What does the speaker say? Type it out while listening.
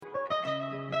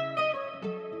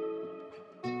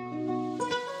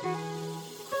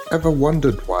Ever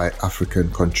wondered why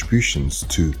African contributions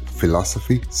to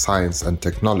philosophy, science, and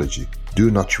technology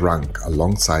do not rank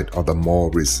alongside other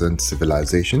more recent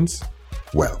civilizations?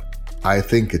 Well, I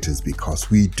think it is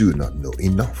because we do not know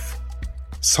enough.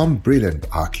 Some brilliant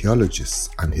archaeologists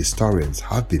and historians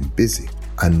have been busy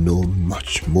and know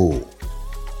much more.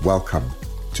 Welcome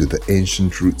to the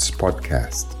Ancient Roots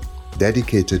podcast,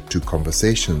 dedicated to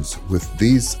conversations with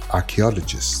these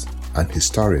archaeologists and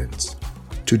historians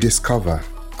to discover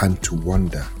and to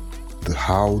wonder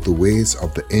how the ways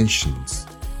of the ancients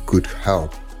could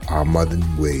help our modern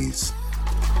ways.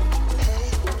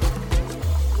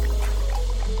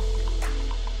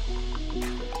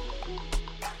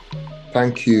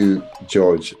 Thank you,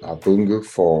 George Abungu,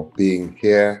 for being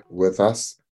here with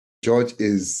us. George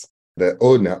is the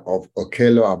owner of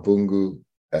Okello Abungu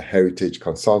Heritage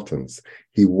Consultants.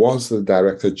 He was the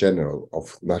Director General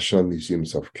of National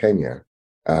Museums of Kenya.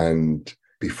 And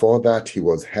before that, he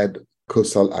was head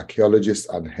coastal archaeologist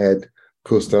and head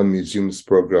coastal museums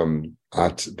program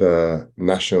at the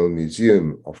National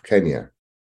Museum of Kenya.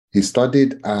 He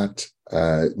studied at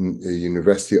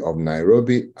University of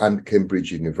Nairobi and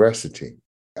Cambridge University.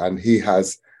 And he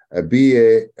has a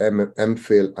BA,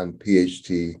 MPhil, and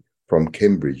PhD from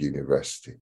Cambridge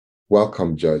University.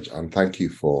 Welcome, George, and thank you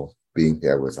for being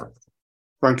here with us.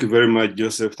 Thank you very much,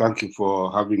 Joseph. Thank you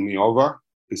for having me over.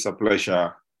 It's a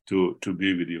pleasure to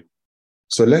be with you.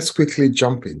 So let's quickly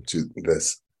jump into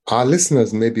this. Our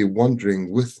listeners may be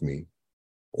wondering with me,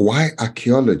 why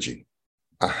archaeology?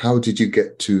 How did you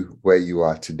get to where you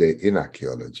are today in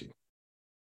archaeology?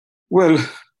 Well,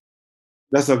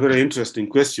 that's a very interesting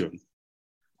question.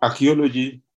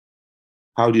 Archaeology,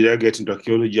 how did I get into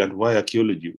archaeology and why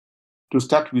archaeology? To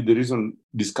start with the reason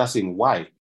discussing why,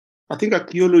 I think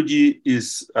archaeology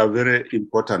is a very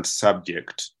important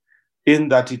subject in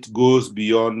that it goes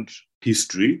beyond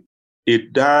history.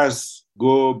 It does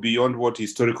go beyond what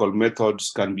historical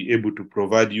methods can be able to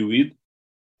provide you with.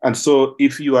 And so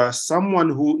if you are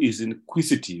someone who is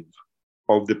inquisitive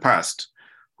of the past,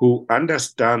 who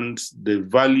understands the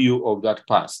value of that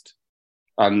past,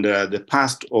 and the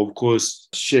past, of course,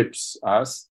 shapes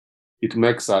us, it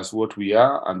makes us what we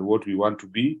are and what we want to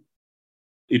be.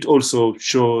 It also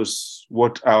shows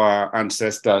what our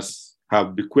ancestors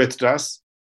have bequeathed us.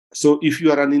 So if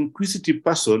you are an inquisitive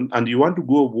person and you want to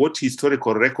go what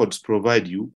historical records provide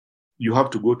you, you have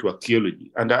to go to archaeology.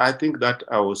 And I think that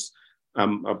I was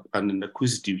an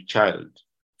inquisitive child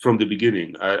from the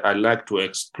beginning. I like to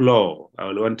explore.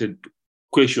 I wanted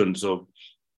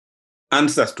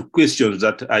answers to questions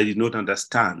that I did not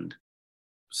understand.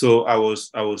 So I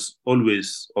was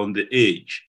always on the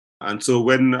edge. And so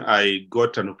when I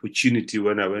got an opportunity,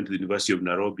 when I went to the University of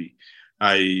Nairobi,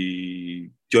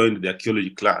 I joined the archaeology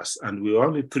class, and we were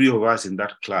only 3 of us in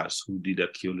that class who did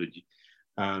archaeology.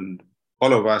 And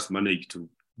all of us managed to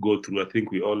go through. I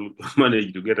think we all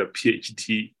managed to get a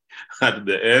PhD at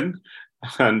the end,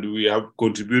 and we have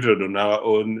contributed on our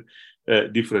own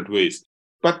different ways.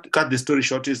 But cut the story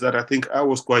short is that I think I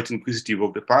was quite inquisitive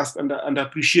of the past and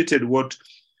appreciated what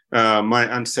my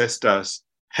ancestors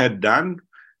had done.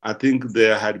 I think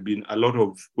there had been a lot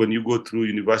of, when you go through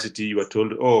university, you are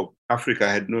told, oh, Africa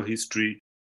had no history.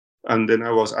 And then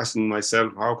I was asking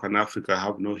myself, how can Africa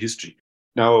have no history?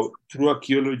 Now, through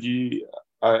archaeology,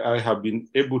 I have been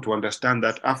able to understand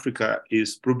that Africa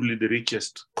is probably the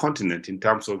richest continent in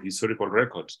terms of historical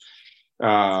records,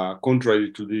 contrary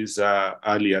to this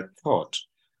earlier thought.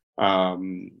 That,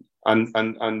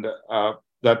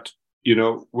 you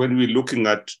know, when we're looking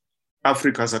at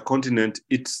Africa as a continent,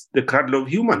 it's the cradle of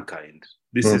humankind.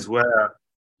 This is where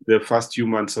the first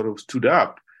humans sort of stood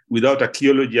up. Without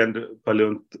archaeology and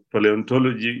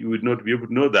paleontology, you would not be able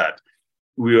to know that.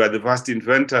 We were the first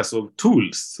inventors of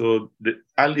tools. So the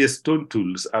earliest stone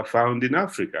tools are found in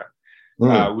Africa. We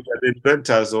are the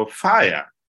inventors of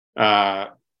fire.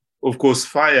 Of course,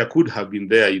 fire could have been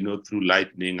there, you know, through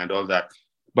lightning and all that.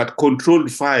 But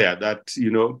controlled fire that,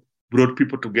 you know, brought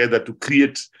people together to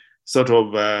create sort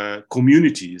of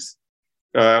communities.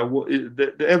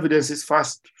 The evidence is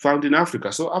first found in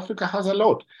Africa. So Africa has a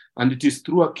lot. And it is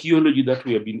through archaeology that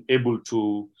we have been able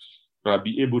to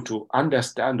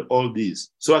understand all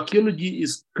these. So archaeology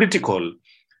is critical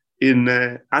in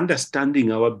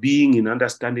understanding our being, in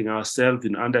understanding ourselves,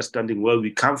 in understanding where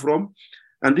we come from.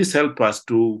 And this helps us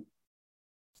to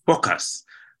focus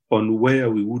on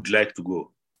where we would like to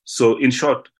go. So in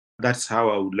short, that's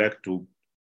how I would like to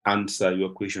answer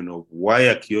your question of why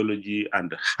archaeology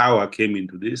and how I came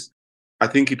into this. I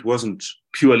think it wasn't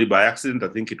purely by accident. I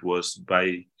think it was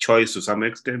by choice to some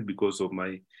extent because of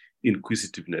my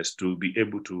inquisitiveness to be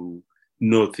able to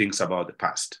know things about the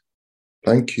past.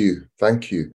 Thank you.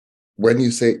 when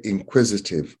you say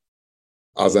inquisitive,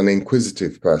 as an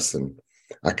inquisitive person,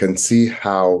 I can see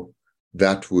how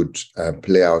that would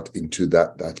play out into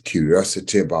that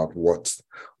curiosity about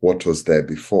what was there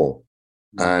before.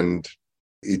 And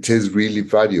it is really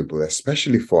valuable,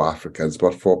 especially for Africans,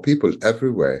 but for people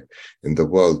everywhere in the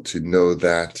world, to know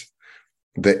that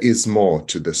there is more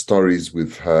to the stories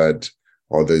we've heard,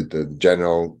 or the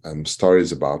general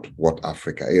stories about what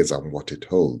Africa is and what it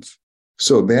holds.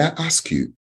 So may I ask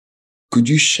you, could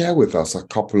you share with us a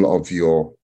couple of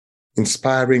your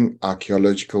inspiring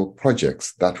archaeological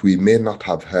projects that we may not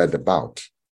have heard about?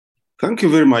 Thank you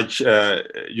very much,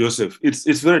 Joseph.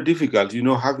 It's very difficult,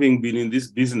 having been in this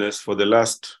business for the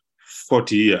last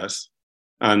 40 years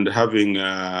and having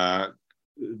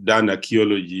done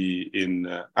archaeology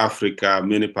in Africa,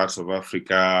 many parts of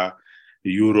Africa,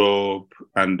 Europe,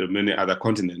 and many other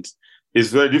continents. It's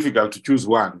very difficult to choose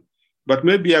one. But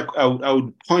maybe I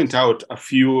would point out a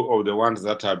few of the ones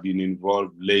that have been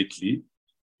involved lately,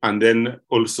 and then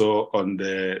also on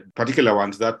the particular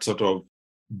ones that sort of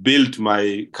built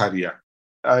my career.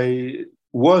 I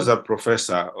was a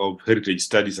professor of heritage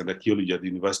studies and archaeology at the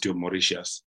University of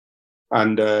Mauritius.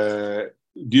 And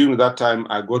during that time,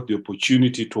 I got the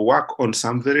opportunity to work on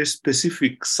some very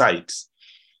specific sites.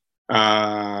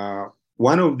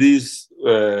 One of these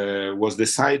was the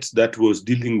site that was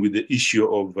dealing with the issue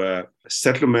of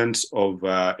settlements of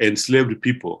enslaved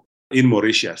people in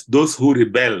Mauritius, those who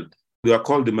rebelled. They were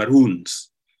called the Maroons.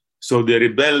 So they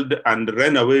rebelled and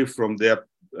ran away from the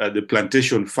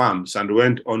plantation farms and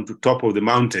went on to top of the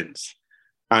mountains.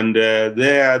 And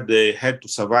there they had to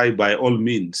survive by all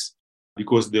means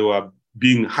because they were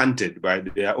being hunted by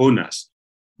their owners.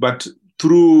 But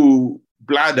through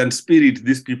blood and spirit,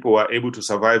 these people were able to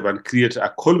survive and create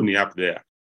a colony up there.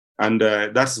 And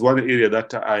that's one area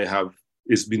that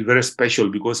it's been very special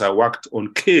because I worked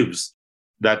on caves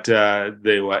that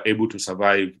they were able to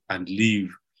survive and live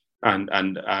and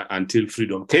until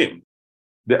freedom came.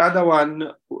 The other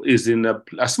one is in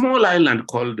a small island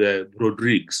called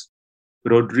Rodrigues.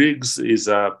 Rodrigues is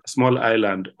a small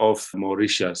island off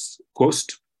Mauritius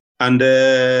coast. And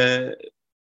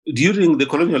during the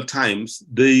colonial times,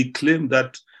 they claimed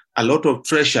that a lot of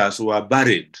treasures were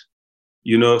buried.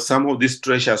 Some of these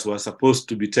treasures were supposed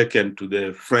to be taken to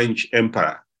the French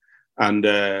emperor. And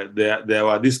there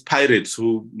were these pirates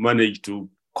who managed to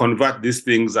convert these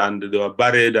things, and they were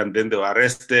buried, and then they were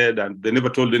arrested, and they never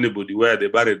told anybody where they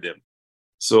buried them.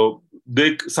 So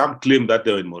some claim that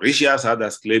they were in Mauritius,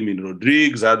 others claim in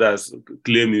Rodrigues, others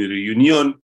claim in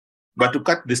Reunion. But to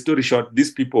cut the story short,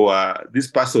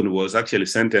 this person was actually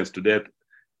sentenced to death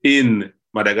in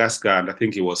Madagascar, and I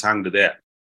think he was hanged there.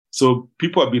 So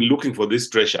people have been looking for these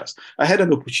treasures. I had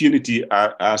an opportunity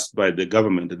asked by the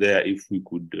government there if we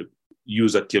could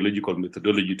use archaeological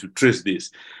methodology to trace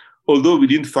this. Although we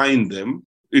didn't find them,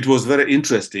 it was very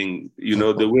interesting,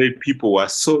 the way people were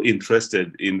so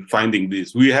interested in finding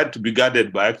this. We had to be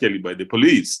guarded by the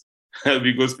police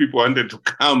because people wanted to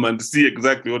come and see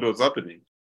exactly what was happening.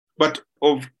 But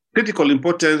of critical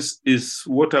importance is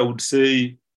what I would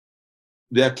say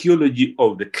the archaeology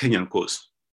of the Kenyan coast,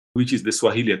 which is the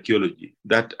Swahili archaeology.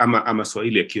 That I'm a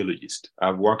Swahili archaeologist.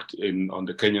 I've worked on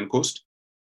the Kenyan coast.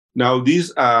 Now,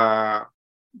 these are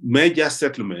major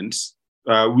settlements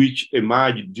which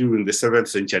emerged during the 7th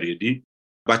century AD.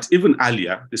 But even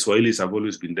earlier, the Swahilis have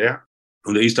always been there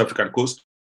on the East African coast.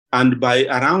 And by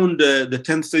around the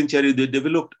 10th century, they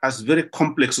developed as very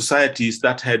complex societies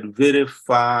that had very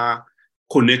far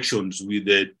connections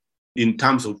in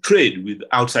terms of trade with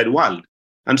the outside world.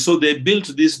 And so they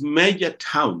built these major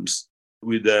towns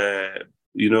with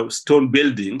stone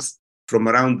buildings from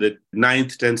around the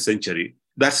 9th, 10th century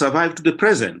that survived to the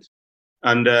present.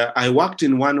 And I worked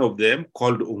in one of them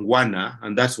called Ungwana,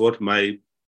 and that's what my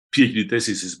PhD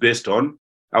thesis is based on.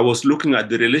 I was looking at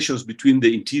the relations between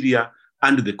the interior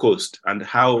and the coast and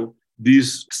how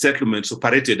these settlements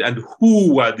operated and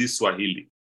who were these Swahili.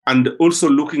 And also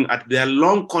looking at their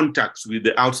long contacts with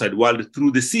the outside world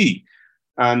through the sea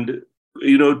and,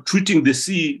 treating the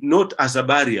sea not as a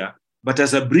barrier, but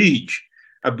as a bridge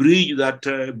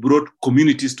that brought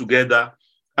communities together,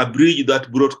 a bridge that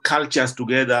brought cultures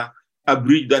together, a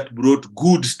bridge that brought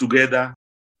goods together,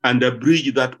 and a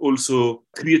bridge that also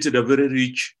created a very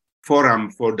rich forum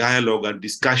for dialogue and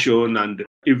discussion and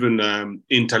even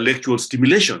intellectual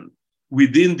stimulation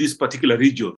within this particular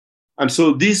region. And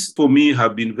so these, for me,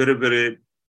 have been very, very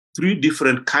three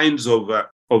different kinds of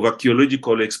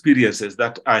archaeological experiences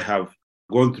that I have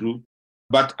gone through.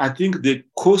 But I think the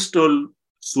coastal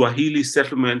Swahili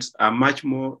settlements are much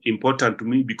more important to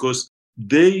me because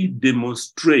they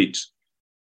demonstrate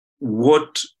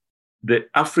what the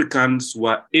Africans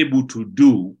were able to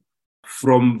do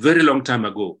from very long time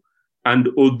ago. And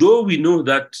although we know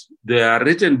that there are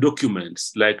written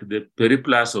documents like the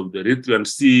Periplus of the Erythraean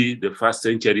Sea, the 1st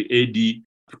century AD,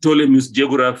 Ptolemy's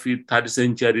Geography, 3rd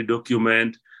century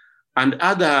document, and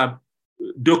other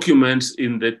documents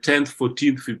in the 10th,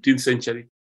 14th, 15th century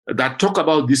that talk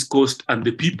about this coast and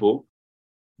the people,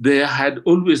 there had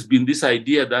always been this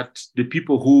idea that the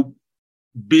people who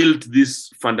built these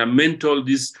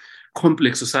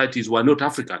complex societies were not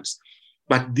Africans.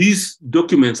 But these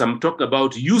documents I'm talking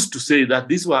about used to say that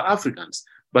these were Africans.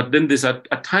 But then there's a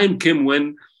time came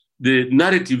when the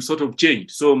narrative sort of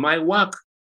changed. So my work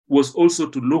was also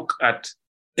to look at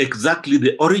exactly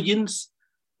the origins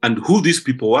and who these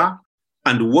people were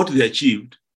and what they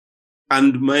achieved.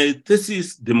 And my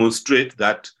thesis demonstrates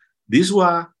that these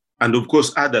were, and of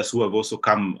course others who have also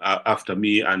come after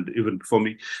me and even before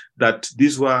me, that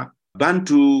these were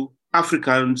Bantu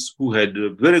Africans who had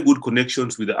very good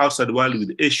connections with the outside world,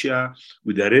 with Asia,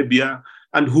 with Arabia,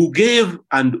 and who gave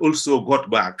and also got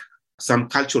back some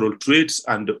cultural traits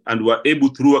and were able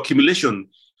through accumulation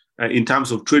in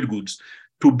terms of trade goods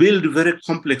to build very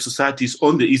complex societies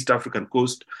on the East African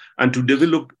coast and to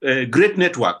develop great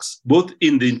networks, both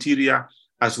in the interior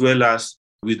as well as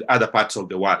with other parts of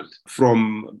the world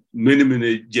from many,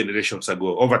 many generations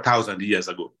ago, over 1,000 years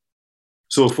ago.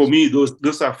 So for me,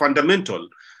 those are fundamental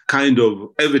kind of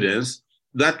evidence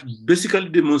that basically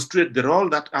demonstrate the role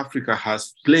that Africa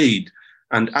has played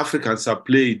and Africans have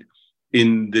played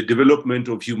in the development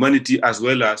of humanity as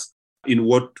well as in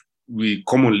what we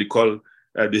commonly call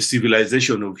the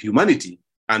civilization of humanity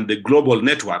and the global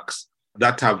networks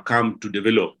that have come to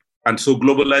develop. And so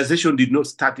globalization did not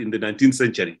start in the 19th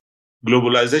century.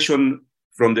 Globalization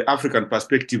from the African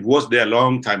perspective was there a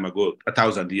long time ago,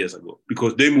 1,000 years ago,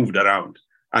 because they moved around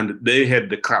and they had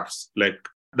the crafts like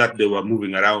that they were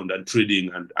moving around and trading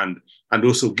and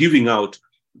also giving out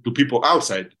to people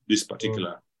outside this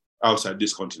particular, outside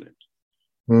this continent.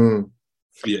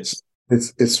 Yes.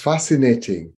 It's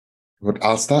fascinating. But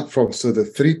I'll start from, so the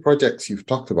 3 projects you've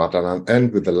talked about, and I'll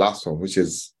end with the last one, which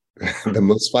is the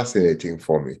most fascinating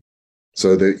for me.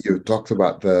 So you talked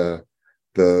about the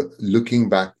looking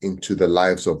back into the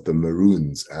lives of the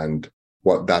Maroons and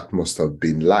what that must have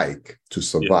been like to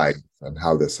survive and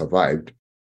how they survived.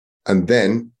 And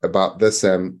then about this,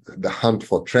 the hunt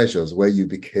for treasures, where you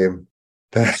became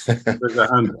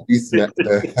the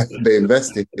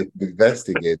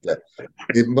investigator.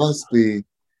 It must be,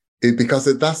 because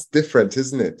that's different,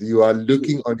 isn't it? You are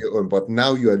looking on your own, but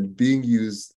now you are being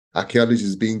used, archaeology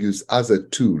is being used as a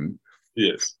tool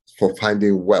for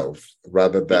finding wealth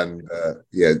rather than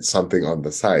something on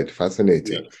the side.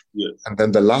 Fascinating. Yes. And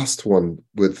then the last one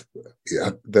with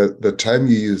the term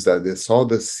you used, that they saw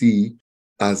the sea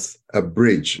as a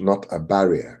bridge, not a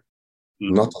barrier,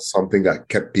 not something that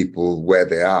kept people where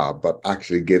they are, but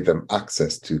actually gave them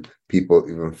access to people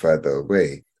even further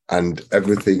away. And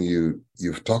everything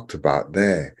you've talked about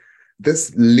there.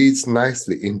 This leads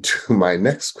nicely into my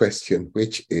next question,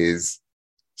 which is,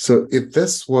 so if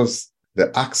this was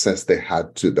the access they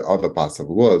had to the other parts of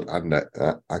the world and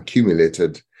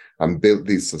accumulated and built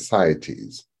these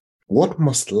societies, what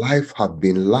must life have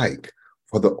been like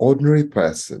for the ordinary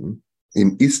person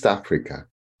in East Africa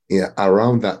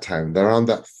around that time, around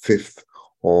that 5th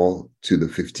or to the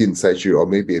 15th century, or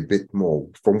maybe a bit more?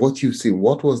 From what you've seen,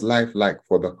 what was life like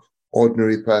for the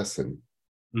ordinary person?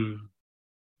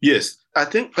 Yes, I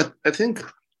think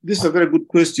this is a very good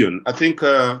question. I think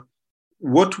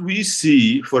what we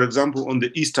see, for example, on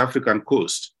the East African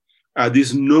coast, are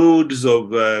these nodes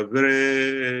of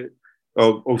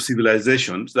of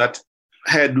civilizations that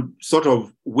had sort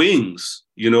of wings,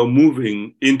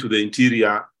 moving into the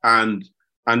interior, and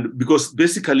because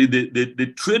basically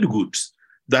the trade goods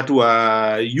that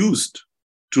were used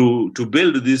to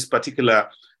build these particular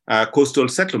coastal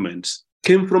settlements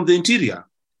came from the interior.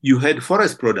 You had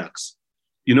forest products,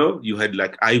 you had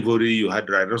like ivory, you had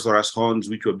rhinoceros horns,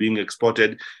 which were being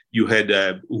exported. You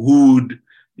had wood,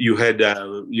 you had,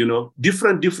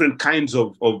 different kinds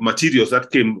of materials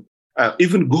that came,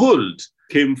 even gold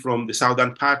came from the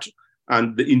southern part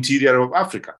and the interior of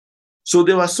Africa. So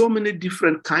there were so many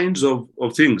different kinds of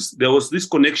things. There was this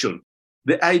connection.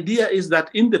 The idea is that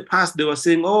in the past, they were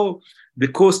saying, the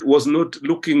coast was not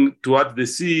looking toward the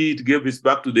sea, it gave its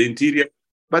back to the interior.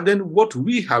 But then what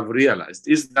we have realized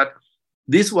is that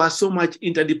this was so much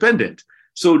interdependent.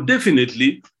 So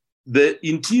definitely the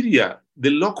interior,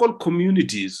 the local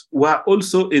communities were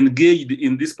also engaged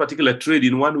in this particular trade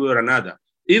in one way or another.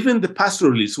 Even the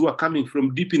pastoralists who are coming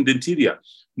from deep in the interior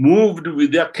moved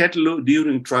with their cattle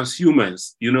during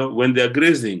transhumance, when they're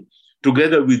grazing,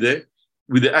 together with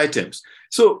with the items.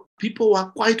 So people were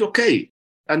quite okay.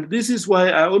 And this is why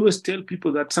I always tell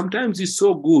people that sometimes it's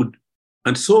so good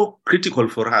and so critical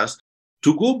for us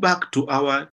to go back to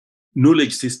our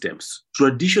knowledge systems,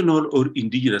 traditional or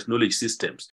indigenous knowledge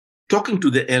systems, talking to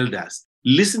the elders,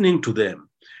 listening to them.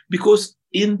 Because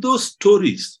in those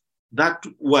stories that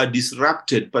were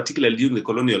disrupted, particularly during the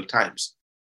colonial times,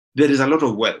 there is a lot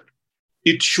of wealth.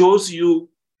 It shows you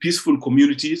peaceful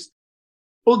communities,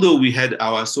 although we had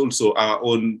also our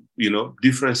own,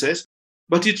 differences,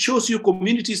 but it shows you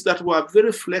communities that were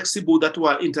very flexible, that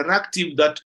were interactive,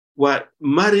 that were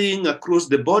marrying across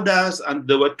the borders, and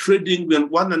they were trading with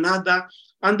one another,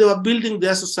 and they were building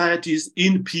their societies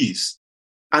in peace,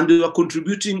 and they were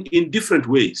contributing in different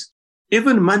ways,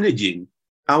 even managing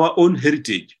our own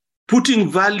heritage,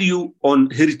 putting value on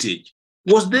heritage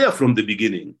was there from the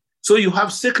beginning. So you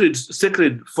have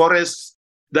sacred forests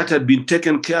that had been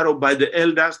taken care of by the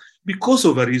elders because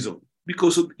of a reason,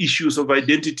 because of issues of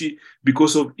identity,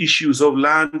 because of issues of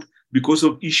land, because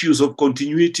of issues of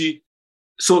continuity.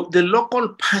 So the local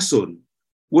person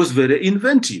was very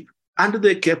inventive, and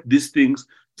they kept these things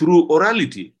through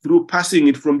orality, through passing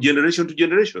it from generation to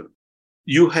generation.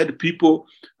 You had people,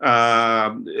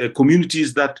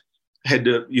 communities that had,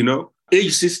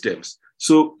 age systems.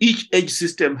 So each age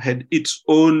system had its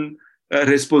own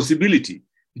responsibility.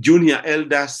 Junior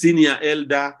elder, senior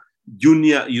elder,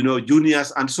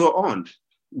 juniors, and so on,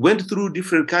 went through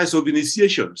different kinds of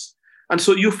initiations. And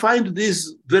so you find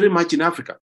this very much in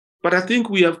Africa. But I think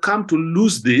we have come to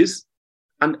lose this.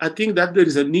 And I think that there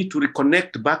is a need to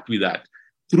reconnect back with that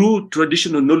through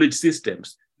traditional knowledge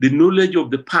systems, the knowledge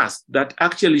of the past that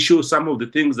actually shows some of the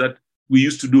things that we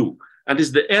used to do. And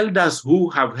it's the elders who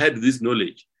have had this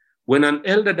knowledge. When an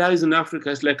elder dies in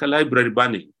Africa, it's like a library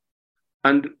burning.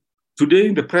 And today,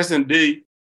 in the present day,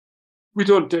 we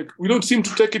don't seem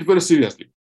to take it very seriously.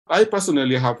 I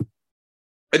personally have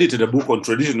edited a book on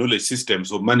traditional knowledge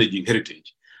systems of managing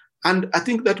heritage. And I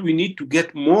think that we need to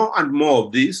get more and more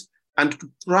of this and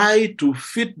to try to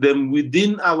fit them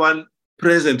within our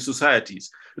present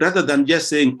societies, rather than just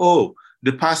saying, oh,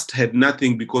 the past had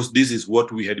nothing because this is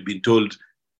what we had been told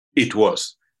it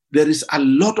was. There is a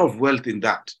lot of wealth in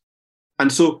that.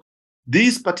 And so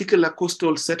these particular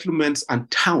coastal settlements and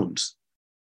towns,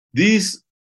 these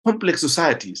complex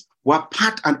societies were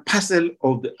part and parcel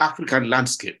of the African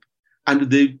landscape. And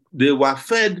they were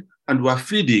fed and were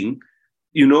feeding,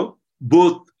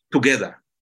 both together.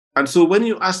 And so when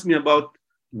you ask me about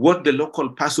what the local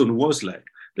person was like,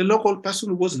 the local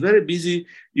person was very busy,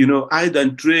 either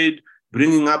in trade,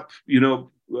 bringing up,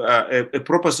 a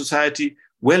proper society,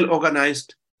 well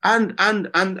organized, and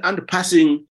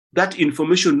passing that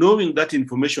information, knowing that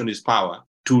information is power,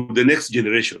 to the next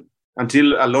generation,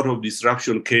 until a lot of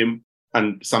disruption came,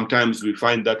 and sometimes we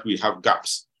find that we have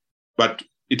gaps. But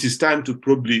it is time to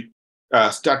probably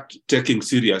start taking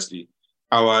seriously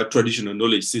our traditional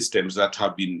knowledge systems that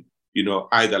have been,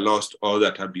 either lost or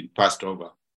that have been passed over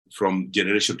from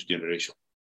generation to generation.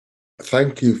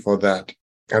 Thank you for that.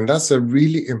 And that's a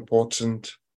really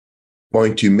important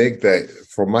point you make there,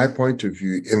 from my point of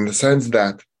view, in the sense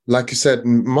that, like you said,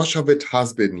 much of it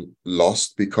has been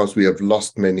lost because we have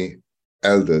lost many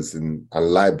elders and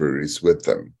libraries with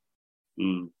them.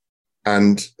 Mm.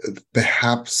 And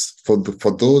perhaps for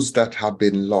those that have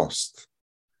been lost,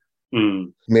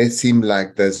 may seem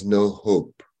like there's no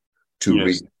hope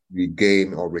to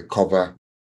regain or recover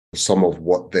some of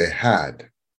what they had.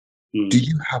 Do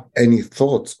you have any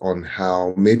thoughts on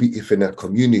how, maybe if in a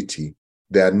community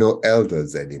there are no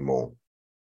elders anymore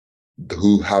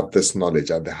who have this knowledge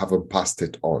and they haven't passed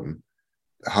it on,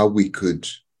 how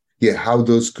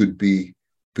those could be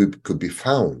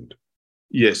found?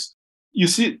 Yes. You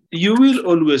see, you will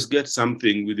always get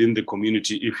something within the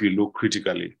community if you look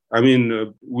critically. I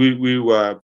mean, we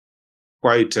were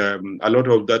quite, a lot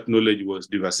of that knowledge was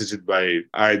devastated by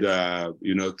either,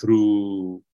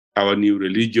 through our new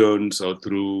religions or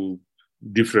through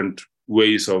different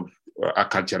ways of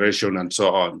acculturation and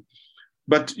so on.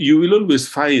 But you will always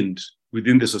find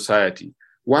within the society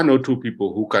one or two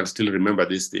people who can still remember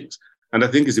these things. And I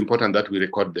think it's important that we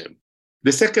record them.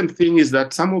 The second thing is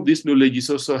that some of this knowledge is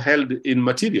also held in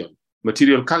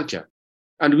material culture.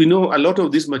 And we know a lot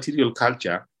of this material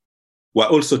culture were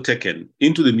also taken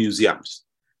into the museums.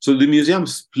 So the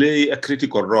museums play a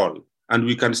critical role, and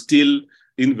we can still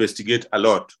investigate a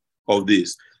lot of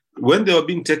this. When they were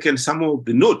being taken, some of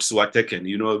the notes were taken,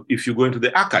 if you go into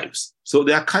the archives. So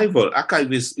the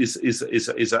archive is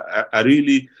a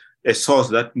really a source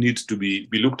that needs to be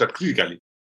looked at critically.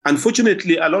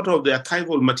 Unfortunately, a lot of the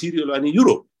archival material are in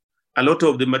Europe. A lot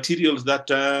of the materials that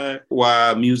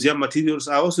were museum materials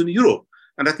are also in Europe.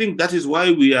 And I think that is why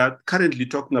we are currently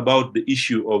talking about the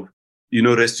issue of,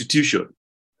 restitution.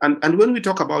 And when we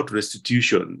talk about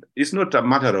restitution, it's not a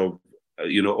matter of,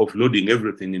 offloading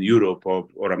everything in Europe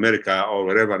or America or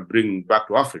wherever, bringing back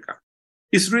to Africa.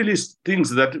 It's really things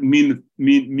that mean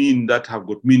that have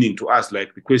got meaning to us,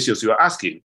 like the questions you are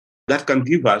asking, that can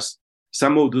give us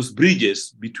some of those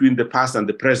bridges between the past and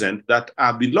the present that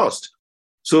have been lost.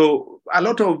 So a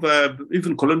lot of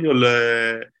even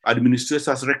colonial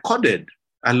administrators recorded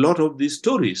a lot of these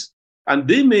stories, and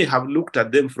they may have looked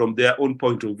at them from their own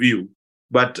point of view.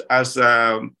 But as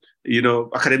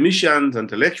academicians,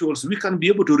 intellectuals, we can be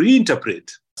able to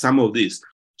reinterpret some of this.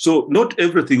 So not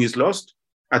everything is lost.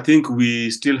 I think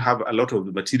we still have a lot of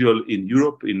the material in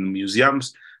Europe, in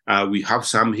museums. We have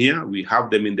some here. We have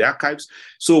them in the archives.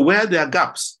 So where there are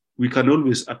gaps, we can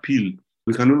always appeal.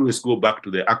 We can always go back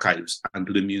to the archives and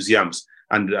to the museums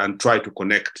and try to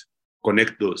connect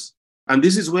those. And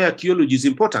this is where archaeology is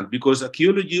important, because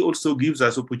archaeology also gives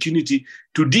us opportunity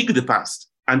to dig the past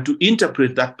and to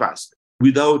interpret that past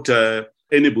without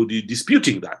anybody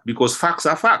disputing that, because facts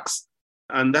are facts.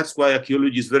 And that's why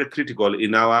archaeology is very critical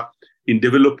in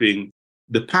developing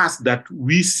the past that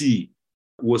we see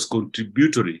was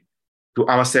contributory to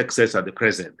our success at the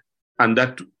present, and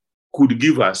that could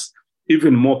give us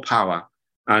even more power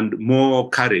and more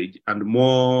courage and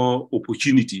more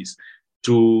opportunities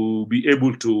to be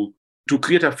able to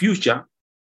create a future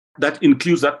that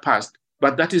includes that past,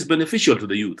 but that is beneficial to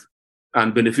the youth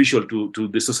and beneficial to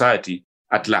the society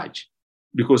at large.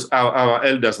 Because our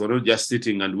elders were not just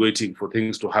sitting and waiting for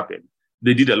things to happen.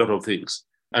 They did a lot of things.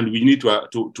 And we need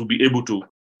to be able to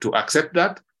accept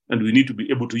that, and we need to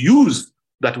be able to use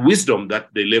that wisdom that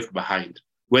they left behind,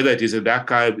 whether it is in the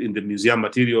archive, in the museum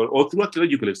material, or through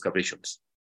archaeological excavations.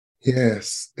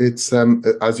 Yes, it's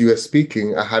as you were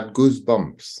speaking, I had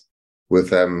goosebumps with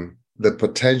the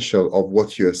potential of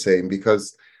what you're saying,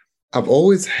 because I've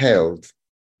always held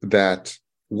that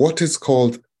what is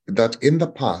called that in the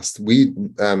past, we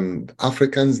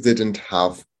Africans didn't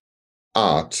have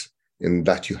art in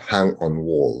that you hang on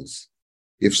walls.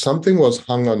 If something was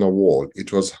hung on a wall,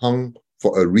 it was hung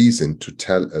for a reason, to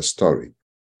tell a story.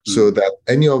 So that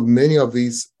many of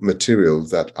these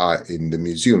materials that are in the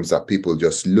museums that people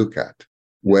just look at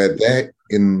were there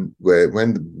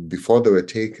before they were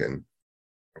taken,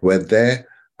 were there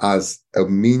as a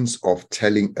means of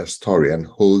telling a story and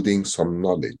holding some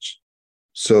knowledge.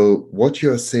 So what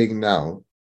you're saying now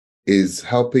is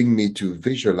helping me to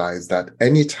visualize that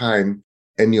anytime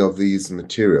any of these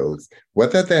materials,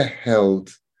 whether they're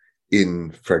held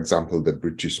in, for example, the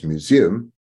British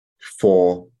Museum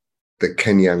for the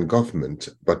Kenyan government,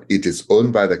 but it is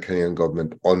owned by the Kenyan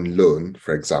government on loan,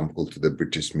 for example, to the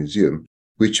British Museum,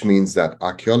 which means that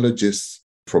archaeologists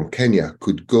from Kenya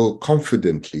could go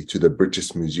confidently to the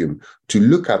British Museum to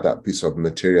look at that piece of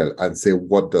material and say,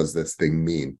 what does this thing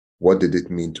mean? What did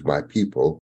it mean to my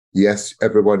people? Yes,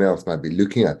 everyone else might be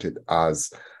looking at it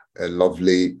as a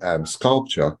lovely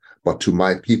sculpture, but to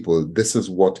my people, this is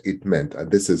what it meant, and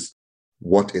this is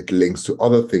what it links to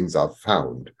other things I've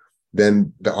found.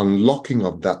 Then the unlocking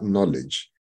of that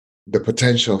knowledge, the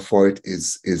potential for it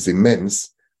is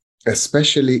immense,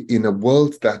 especially in a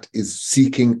world that is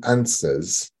seeking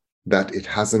answers that it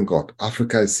hasn't got.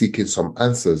 Africa is seeking some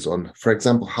answers on, for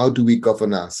example, how do we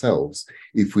govern ourselves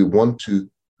if we want to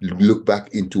look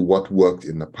back into what worked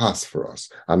in the past for us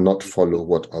and not follow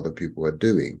what other people are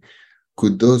doing?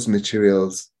 Could those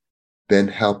materials then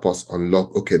help us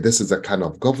unlock, okay, this is a kind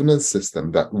of governance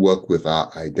system that work with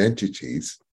our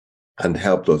identities and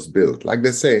helped us build? Like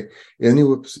they say,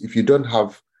 if you don't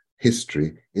have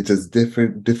history, it is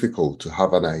difficult to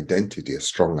have an identity, a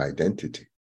strong identity.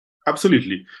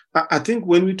 Absolutely. I think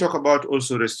when we talk about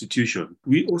also restitution,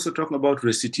 we also talk about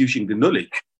restituting the knowledge,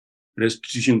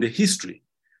 restituting the history.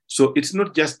 So it's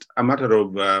not just a matter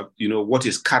of, what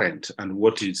is current and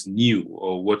what is new,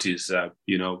 or what is,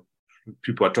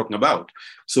 people are talking about.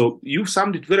 So you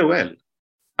summed it very well.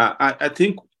 I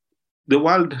think the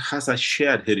world has a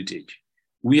shared heritage.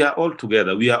 We are all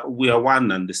together. We are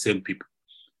one and the same people,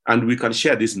 and we can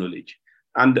share this knowledge.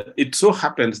 And it so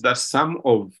happens that some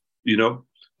of,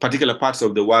 particular parts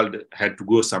of the world had to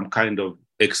go some kind of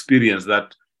experience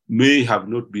that may have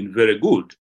not been very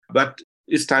good, but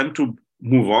it's time to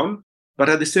move on. But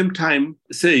at the same time,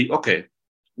 say, okay,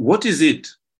 what is it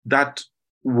that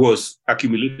was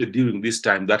accumulated during this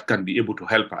time that can be able to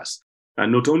help us?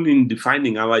 And not only in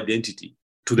defining our identity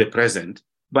to the present,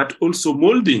 but also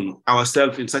molding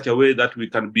ourselves in such a way that we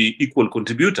can be equal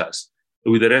contributors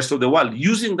with the rest of the world,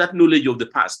 using that knowledge of the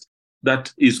past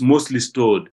that is mostly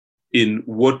stored in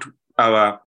what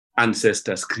our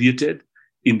ancestors created,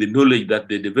 in the knowledge that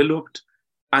they developed,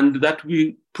 and that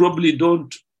we probably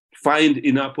don't find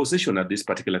in our possession at this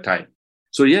particular time.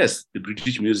 So yes, the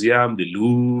British Museum, the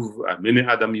Louvre, and many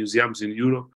other museums in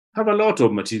Europe have a lot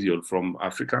of material from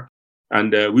Africa.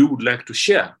 And we would like to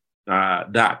share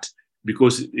that,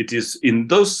 because it is in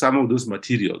some of those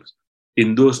materials,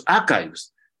 in those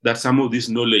archives, that some of this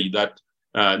knowledge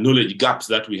gaps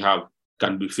that we have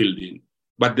can be filled in.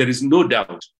 But there is no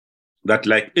doubt that,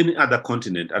 like any other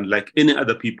continent and like any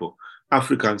other people,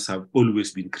 Africans have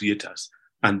always been creators,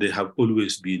 and they have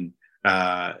always been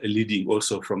leading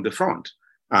also from the front.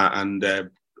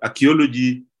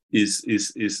 Archaeology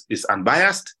is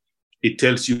unbiased. It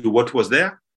tells you what was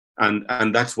there,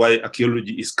 and that's why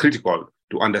archaeology is critical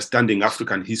to understanding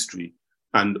African history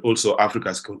and also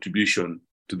Africa's contribution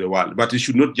to the world. But it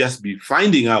should not just be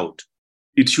finding out.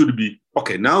 It should be,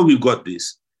 okay, now we got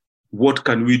this. What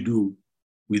can we do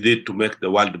with it to make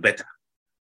the world better?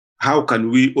 How can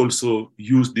we also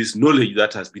use this knowledge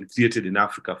that has been created in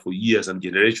Africa for years and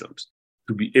generations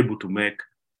to be able to make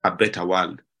a better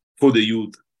world for the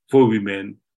youth, for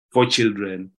women, for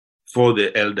children, for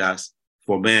the elders,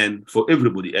 for men, for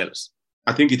everybody else?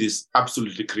 I think it is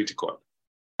absolutely critical.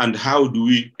 And how do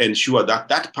we ensure that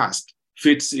that past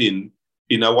fits in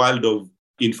a world of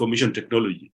information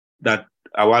technology, that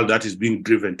a world that is being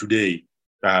driven today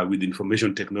with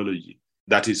information technology,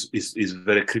 that is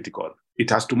very critical.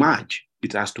 It has to merge.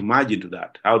 It has to merge into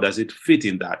that. How does it fit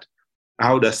in that?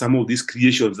 How does some of these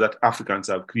creations that Africans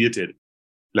have created,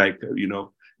 like,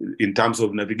 in terms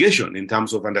of navigation, in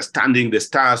terms of understanding the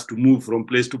stars to move from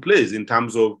place to place, in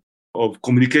terms of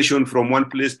communication from one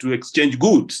place to exchange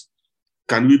goods,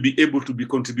 can we be able to be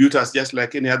contributors just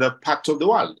like any other parts of the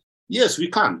world? Yes, we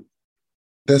can.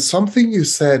 There's something you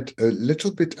said a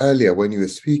little bit earlier when you were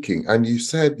speaking, and you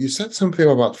said something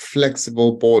about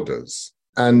flexible borders.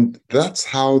 And that's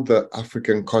how the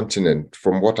African continent,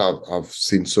 from what I've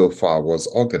seen so far, was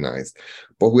organized.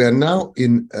 But we are now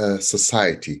in a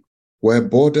society where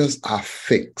borders are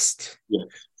fixed, yes,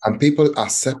 and people are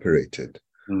separated.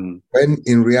 Mm. When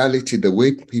in reality, the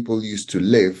way people used to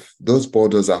live, those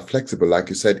borders are flexible, like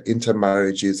you said,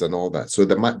 intermarriages and all that. So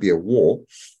there might be a war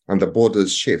and the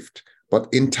borders shift, but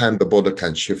in time, the border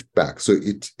can shift back. So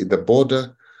the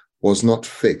border was not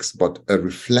fixed, but a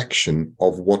reflection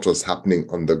of what was happening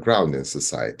on the ground in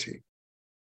society.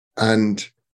 And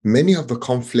many of the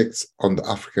conflicts on the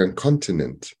African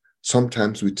continent,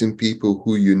 sometimes between people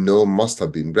who must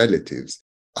have been relatives,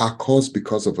 are caused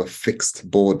because of a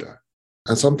fixed border.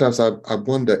 And sometimes I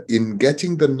wonder, in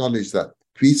getting the knowledge that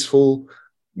peaceful,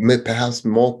 perhaps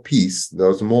more peace, there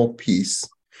was more peace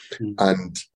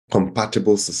and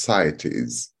compatible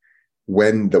societies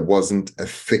when there wasn't a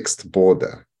fixed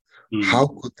border. How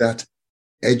could that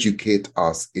educate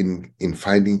us in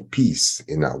finding peace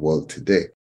in our world today?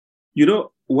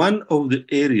 One of the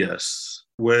areas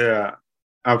where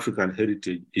African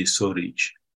heritage is so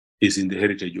rich is in the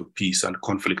heritage of peace and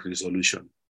conflict resolution.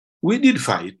 We did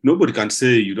fight. Nobody can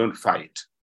say you don't fight.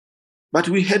 But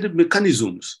we had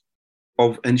mechanisms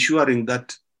of ensuring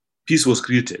that peace was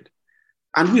created.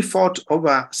 And we fought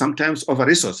sometimes over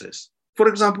resources. For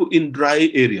example, in dry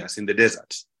areas in the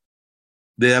deserts,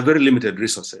 there are very limited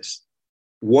resources.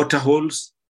 Water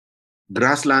holes,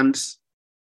 grasslands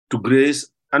to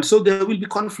graze. And so there will be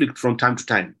conflict from time to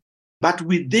time. But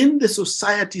within the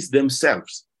societies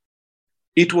themselves,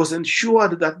 it was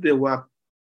ensured that there were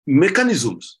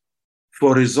mechanisms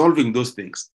for resolving those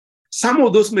things. Some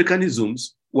of those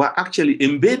mechanisms were actually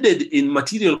embedded in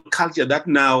material culture that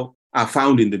now are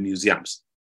found in the museums.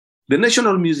 The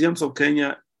National Museums of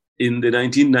Kenya in the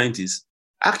 1990s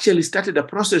actually started a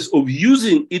process of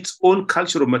using its own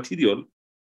cultural material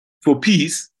for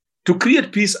peace to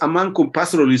create peace among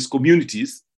pastoralist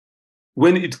communities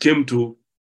when it came to,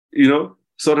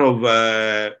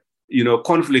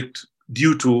 conflict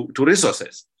due to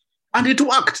resources. And it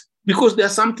worked, because there are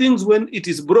some things when it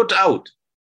is brought out,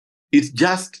 it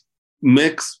just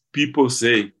makes people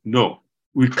say, no,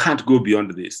 we can't go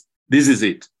beyond this. This is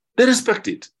it. They respect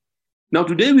it. Now,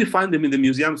 today we find them in the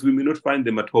museums. We may not find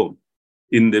them at home,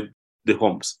 in the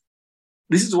homes.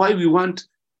 This is why we want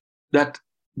that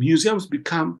museums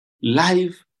become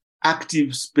live,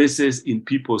 active spaces in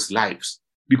people's lives,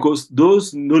 because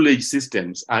those knowledge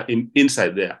systems are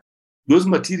inside there. Those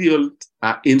materials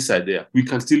are inside there. We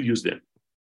can still use them.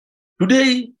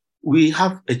 Today, we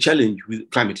have a challenge with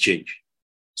climate change.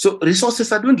 So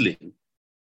resources are dwindling.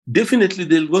 Definitely,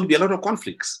 there will be a lot of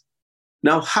conflicts.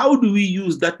 Now, how do we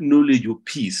use that knowledge of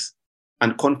peace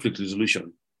and conflict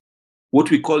resolution, what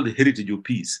we call the heritage of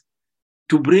peace,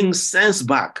 to bring sense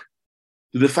back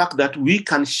to the fact that we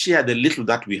can share the little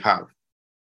that we have,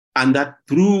 and that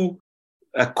through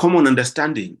a common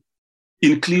understanding,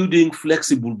 including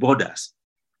flexible borders,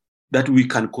 that we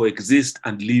can coexist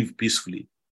and live peacefully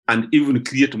and even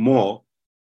create more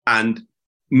and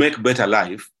make better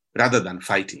life rather than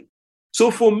fighting.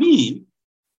 So for me,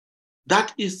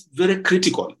 that is very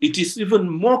critical. It is even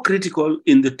more critical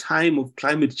in the time of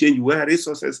climate change where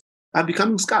resources are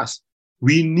becoming scarce.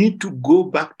 We need to go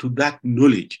back to that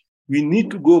knowledge. We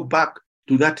need to go back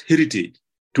to that heritage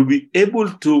to be able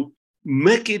to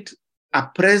make it a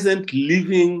present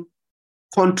living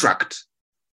contract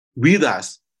with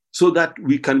us so that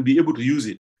we can be able to use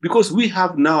it. Because we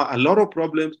have now a lot of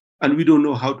problems and we don't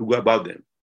know how to go about them.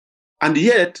 And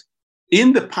yet,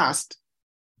 in the past,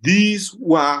 these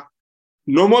were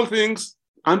normal things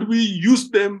and we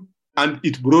used them and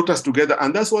it brought us together.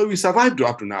 And that's why we survived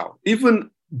up to now.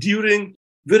 Even during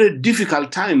very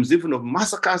difficult times, even of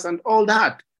massacres and all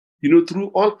that, through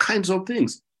all kinds of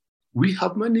things, we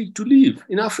have managed to live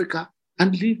in Africa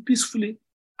and live peacefully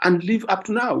and live up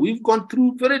to now. We've gone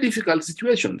through very difficult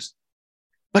situations.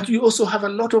 But we also have a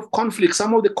lot of conflicts,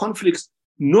 some of the conflicts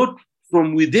not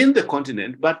from within the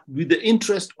continent, but with the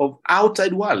interest of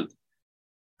outside world.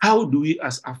 How do we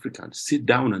as Africans sit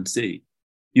down and say,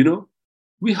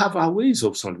 we have our ways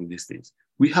of solving these things.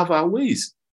 We have our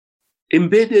ways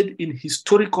embedded in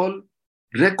historical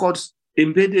records,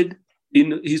 embedded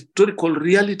in historical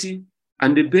reality,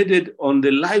 and embedded on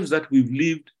the lives that we've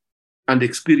lived and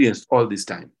experienced all this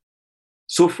time.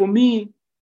 So for me,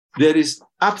 there is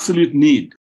absolute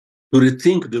need to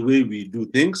rethink the way we do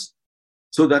things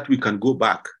so that we can go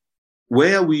back.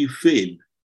 Where we fail,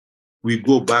 we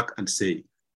go back and say,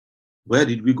 where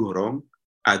did we go wrong?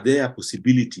 Are there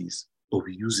possibilities of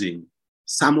using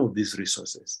some of these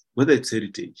resources, whether it's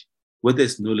heritage, whether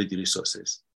it's knowledge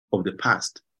resources of the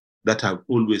past that have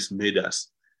always made us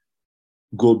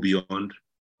go beyond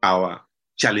our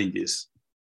challenges?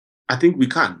 I think we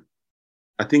can.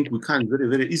 I think we can very,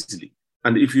 very easily.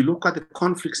 And if you look at the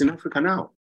conflicts in Africa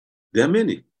now, there are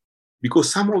many, because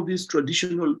some of these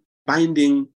traditional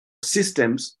binding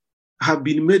systems have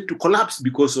been made to collapse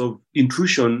because of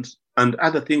intrusions and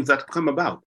other things that come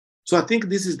about. So I think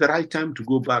this is the right time to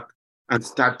go back and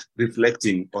start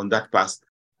reflecting on that past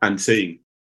and saying,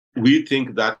 we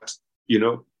think that,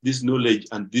 this knowledge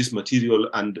and this material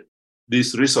and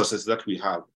these resources that we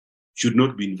have should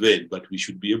not be in vain, but we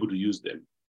should be able to use them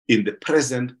in the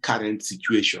present current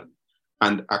situation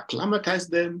and acclimatize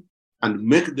them and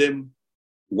make them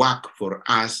work for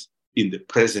us in the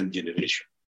present generation.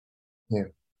 Yeah.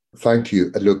 Thank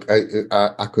you. Look,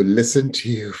 I could listen to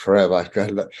you forever.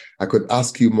 I could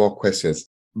ask you more questions,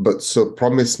 but so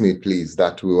promise me, please,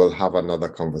 that we will have another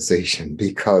conversation,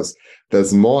 because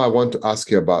there's more I want to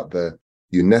ask you about the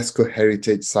UNESCO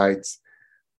heritage sites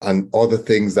and other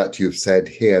things that you've said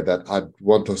here that I'd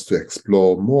want us to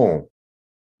explore more.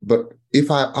 But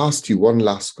if I asked you one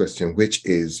last question, which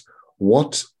is,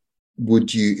 what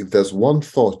would you, if there's one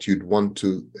thought you'd want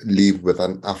to leave with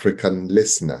an African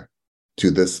listener to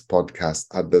this podcast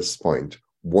at this point,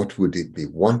 what would it be?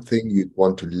 One thing you'd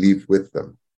want to leave with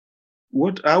them?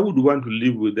 What I would want to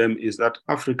leave with them is that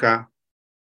Africa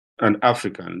and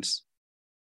Africans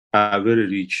are very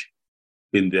rich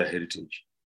in their heritage.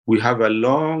 We have a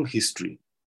long history.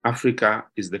 Africa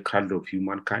is the cradle of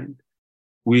humankind.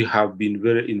 We have been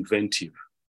very inventive,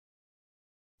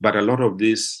 but a lot of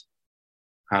this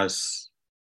has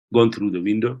gone through the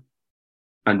window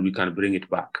and we can bring it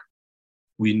back.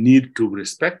 We need to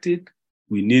respect it,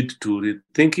 we need to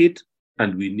rethink it,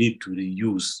 and we need to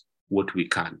reuse what we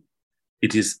can.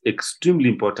 It is extremely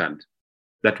important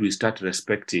that we start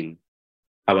respecting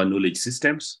our knowledge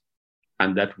systems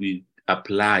and that we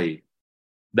apply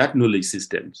that knowledge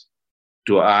systems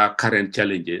to our current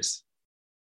challenges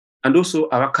and also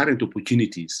our current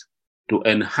opportunities to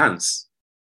enhance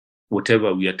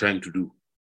whatever we are trying to do.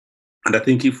 And I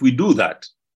think if we do that,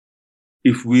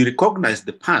 if we recognize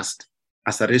the past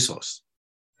as a resource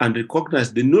and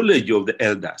recognize the knowledge of the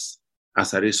elders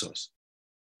as a resource,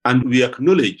 and we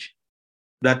acknowledge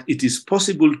that it is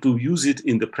possible to use it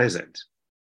in the present,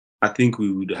 I think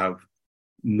we would have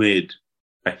made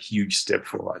a huge step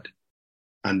forward.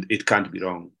 And it can't be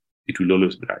wrong. It will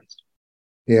always be right.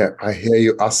 Yeah, I hear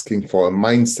you asking for a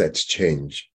mindset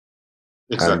change.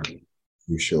 Exactly.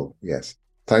 You sure? Yes.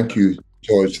 Thank you,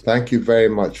 George. Thank you very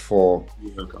much for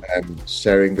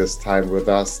sharing this time with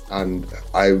us. And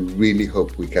I really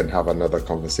hope we can have another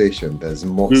conversation. There's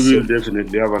more. We will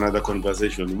definitely have another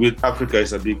conversation. Africa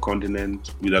is a big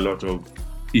continent with a lot of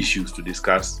issues to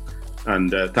discuss.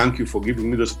 And thank you for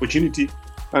giving me this opportunity.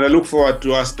 And I look forward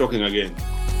to us talking again.